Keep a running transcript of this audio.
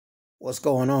What's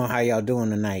going on? How y'all doing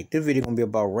tonight? This video gonna be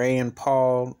about Rand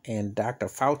Paul and Dr.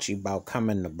 Fauci about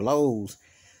coming to blows.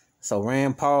 So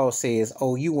Rand Paul says,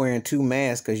 "Oh, you wearing two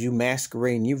masks because you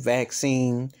masquerading you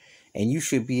vaccine, and you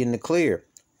should be in the clear."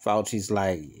 Fauci's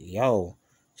like, "Yo,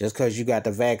 just because you got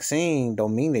the vaccine,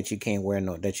 don't mean that you can't wear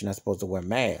that you're not supposed to wear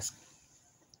masks."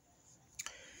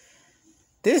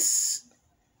 The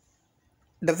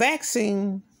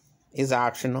vaccine is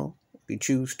optional if you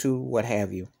choose to, what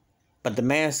have you. But the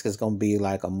mask is going to be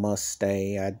like a must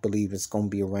stay. I believe it's going to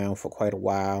be around for quite a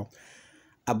while.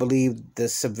 I believe the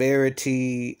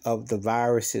severity of the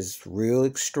virus is real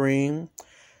extreme.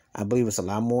 I believe it's a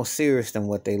lot more serious than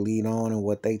what they lead on and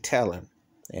what they telling.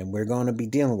 And we're going to be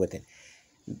dealing with it.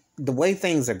 The way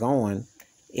things are going,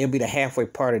 it'll be the halfway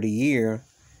part of the year,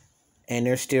 and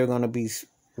there's still going to be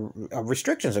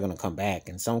restrictions are going to come back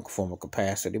in some form of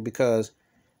capacity because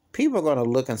people are going to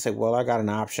look and say, well, I got an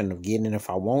option of getting it if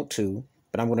I want to,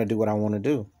 but I'm going to do what I want to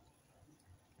do.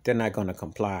 They're not going to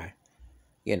comply,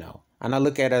 And I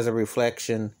look at it as a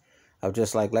reflection of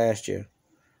just like last year.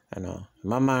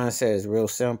 My mindset is real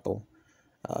simple.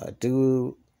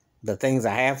 Do the things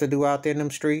I have to do out there in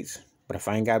them streets, but if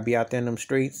I ain't got to be out there in them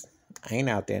streets, I ain't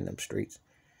out there in them streets.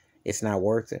 It's not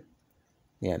worth it,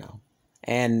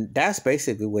 And that's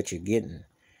basically what you're getting.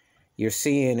 You're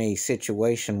seeing a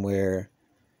situation where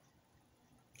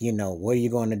what are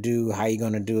you going to do? How are you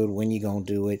going to do it? When you going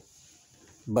to do it?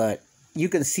 But you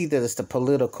can see that it's the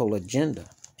political agenda.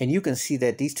 And you can see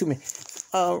that these two men...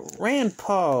 Rand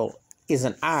Paul is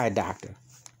an eye doctor,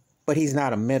 but he's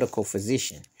not a medical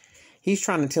physician. He's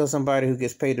trying to tell somebody who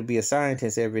gets paid to be a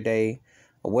scientist every day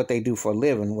or what they do for a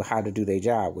living how to do their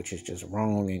job, which is just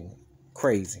wrong and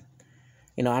crazy.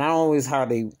 And I always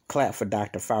hardly clap for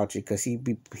Dr. Fauci because he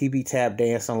be tap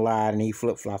dancing a lot and he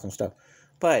flip-flops and stuff.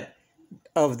 But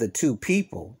of the two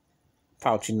people,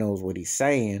 Fauci knows what he's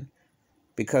saying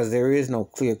because there is no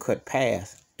clear-cut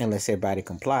path unless everybody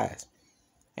complies.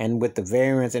 And with the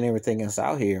variants and everything else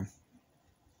out here,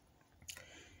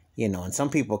 and some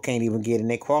people can't even get in,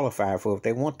 they qualify for if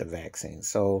they want the vaccine.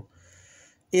 So,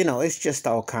 it's just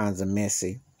all kinds of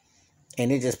messy. And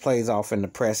it just plays off in the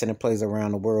press and it plays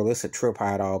around the world. It's a trip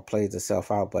how it all plays itself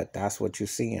out, but that's what you're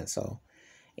seeing. So,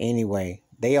 anyway,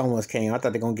 they almost came. I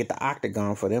thought they were going to get the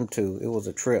octagon for them too. It was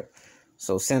a trip.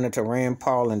 So Senator Rand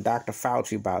Paul and Dr.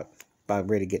 Fauci about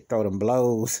ready to throw them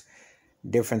blows.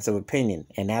 Difference of opinion.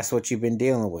 And that's what you've been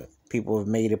dealing with. People have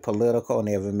made it political and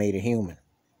they haven't made it human.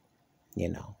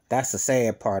 That's the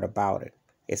sad part about it.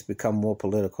 It's become more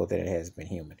political than it has been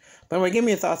human. But anyway, give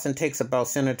me your thoughts and takes about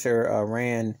Senator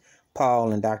Rand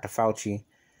Paul and Dr. Fauci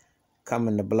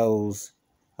coming to blows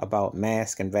about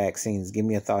masks and vaccines. Give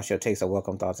me your thoughts, your takes, or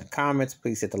welcome thoughts and comments.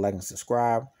 Please hit the like and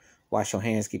subscribe. Wash your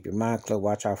hands, keep your mind clear,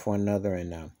 watch out for one another.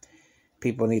 And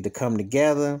people need to come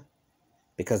together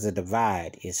because the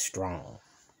divide is strong.